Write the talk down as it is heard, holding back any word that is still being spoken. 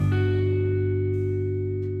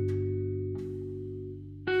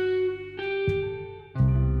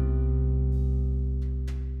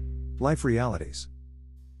Life Realities.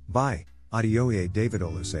 By Adeoye David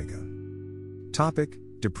Olusegun. Topic: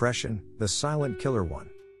 Depression, the Silent Killer 1.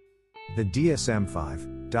 The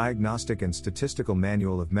DSM-5, Diagnostic and Statistical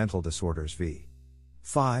Manual of Mental Disorders v.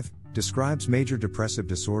 5, describes major depressive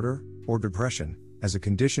disorder, or depression, as a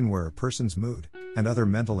condition where a person's mood, and other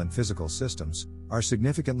mental and physical systems, are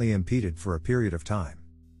significantly impeded for a period of time.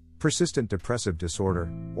 Persistent depressive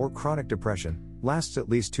disorder, or chronic depression, lasts at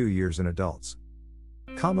least 2 years in adults.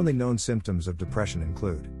 Commonly known symptoms of depression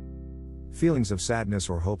include feelings of sadness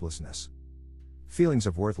or hopelessness, feelings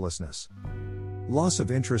of worthlessness, loss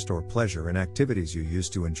of interest or pleasure in activities you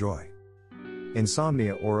used to enjoy,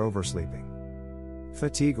 insomnia or oversleeping,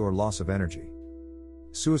 fatigue or loss of energy,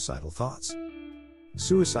 suicidal thoughts,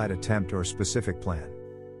 suicide attempt or specific plan.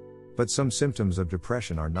 But some symptoms of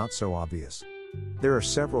depression are not so obvious. There are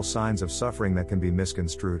several signs of suffering that can be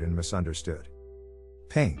misconstrued and misunderstood.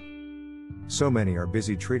 Pain. So many are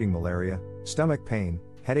busy treating malaria, stomach pain,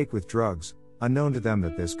 headache with drugs, unknown to them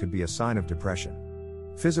that this could be a sign of depression.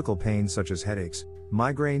 Physical pain such as headaches,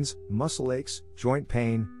 migraines, muscle aches, joint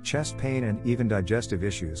pain, chest pain, and even digestive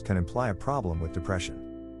issues can imply a problem with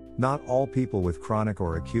depression. Not all people with chronic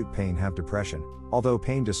or acute pain have depression, although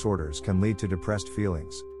pain disorders can lead to depressed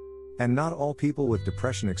feelings. And not all people with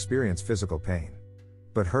depression experience physical pain.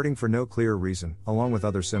 But hurting for no clear reason, along with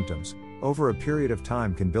other symptoms, over a period of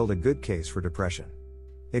time can build a good case for depression.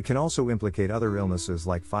 It can also implicate other illnesses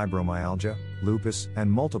like fibromyalgia, lupus,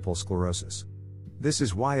 and multiple sclerosis. This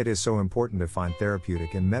is why it is so important to find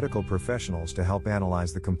therapeutic and medical professionals to help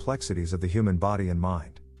analyze the complexities of the human body and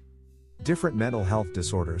mind. Different mental health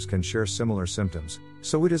disorders can share similar symptoms,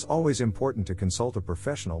 so it is always important to consult a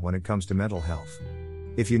professional when it comes to mental health.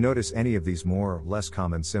 If you notice any of these more or less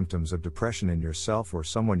common symptoms of depression in yourself or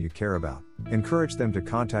someone you care about, encourage them to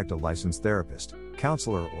contact a licensed therapist,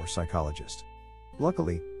 counselor, or psychologist.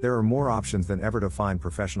 Luckily, there are more options than ever to find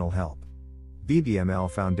professional help.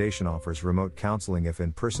 BBML Foundation offers remote counseling if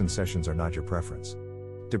in-person sessions are not your preference.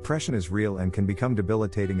 Depression is real and can become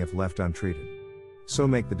debilitating if left untreated. So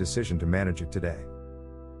make the decision to manage it today.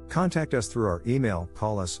 Contact us through our email,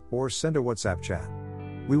 call us, or send a WhatsApp chat.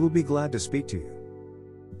 We will be glad to speak to you.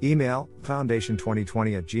 Email,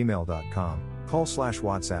 foundation2020@gmail.com,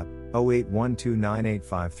 call/WhatsApp,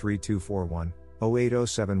 0812985341,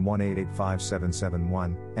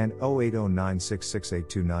 080718857771, and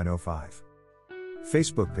 0809668295.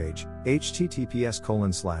 Facebook page,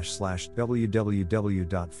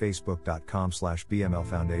 https://www.facebook.com/BML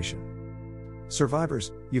Foundation.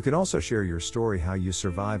 Survivors, you can also share your story how you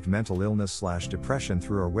survived mental illness/depression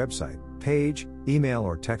through our website, page, email,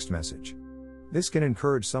 or text message. This can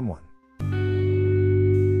encourage someone.